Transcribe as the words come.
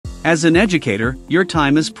As an educator, your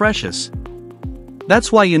time is precious.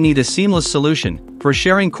 That's why you need a seamless solution for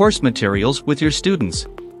sharing course materials with your students.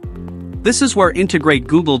 This is where Integrate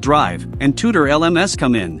Google Drive and Tutor LMS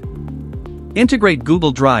come in. Integrate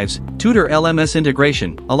Google Drive's Tutor LMS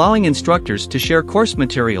integration, allowing instructors to share course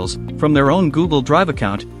materials from their own Google Drive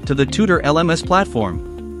account to the Tutor LMS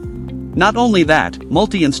platform. Not only that,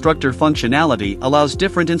 multi-instructor functionality allows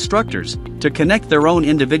different instructors to connect their own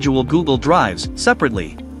individual Google Drives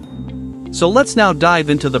separately. So let's now dive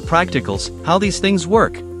into the practicals, how these things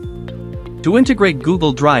work. To integrate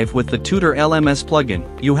Google Drive with the Tutor LMS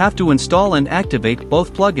plugin, you have to install and activate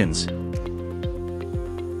both plugins.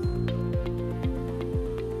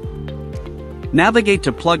 Navigate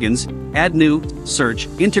to Plugins, Add New, search,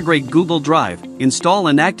 Integrate Google Drive, install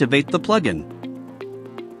and activate the plugin.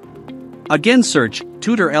 Again search,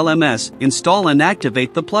 Tutor LMS, install and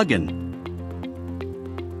activate the plugin.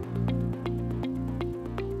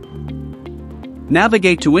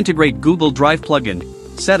 Navigate to Integrate Google Drive plugin,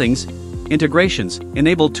 Settings, Integrations,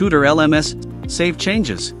 enable Tutor LMS, save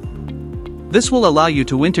changes. This will allow you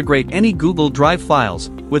to integrate any Google Drive files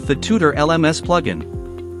with the Tutor LMS plugin.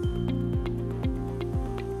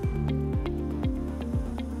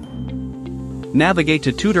 Navigate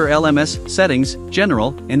to Tutor LMS, Settings,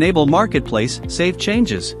 General, enable Marketplace, save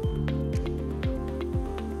changes.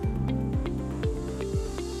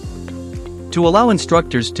 To allow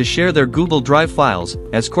instructors to share their Google Drive files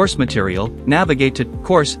as course material, navigate to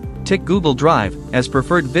Course, tick Google Drive as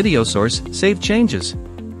preferred video source, save changes.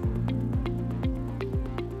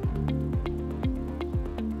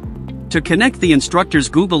 To connect the instructor's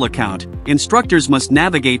Google account, instructors must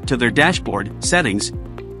navigate to their dashboard, Settings,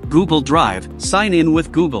 Google Drive, sign in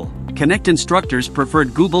with Google, connect instructor's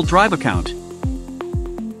preferred Google Drive account.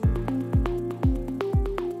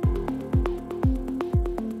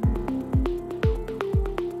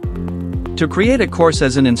 To create a course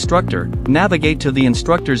as an instructor, navigate to the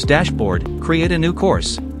instructor's dashboard, create a new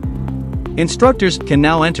course. Instructors can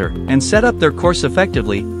now enter and set up their course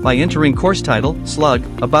effectively by entering course title, slug,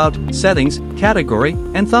 about, settings, category,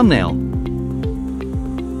 and thumbnail.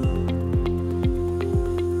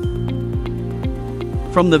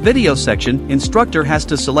 From the video section, instructor has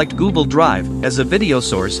to select Google Drive as a video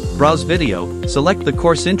source, browse video, select the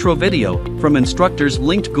course intro video from instructor's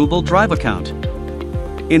linked Google Drive account.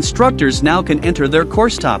 Instructors now can enter their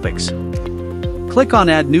course topics. Click on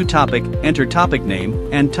Add New Topic, enter topic name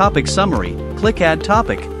and topic summary, click Add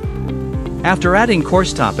Topic. After adding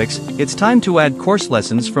course topics, it's time to add course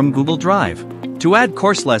lessons from Google Drive. To add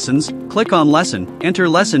course lessons, click on Lesson, enter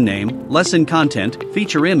lesson name, lesson content,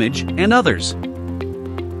 feature image, and others.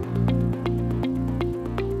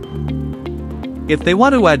 If they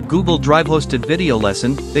want to add Google Drive hosted video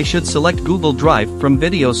lesson, they should select Google Drive from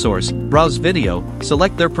video source, browse video,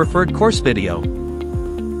 select their preferred course video.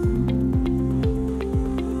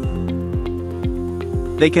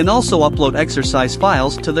 They can also upload exercise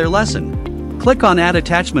files to their lesson. Click on Add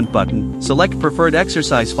Attachment button, select preferred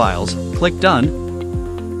exercise files, click Done.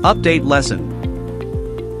 Update lesson.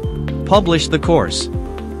 Publish the course.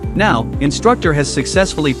 Now, instructor has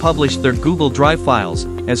successfully published their Google Drive files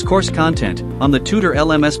as course content on the Tutor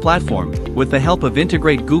LMS platform with the help of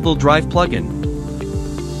Integrate Google Drive plugin.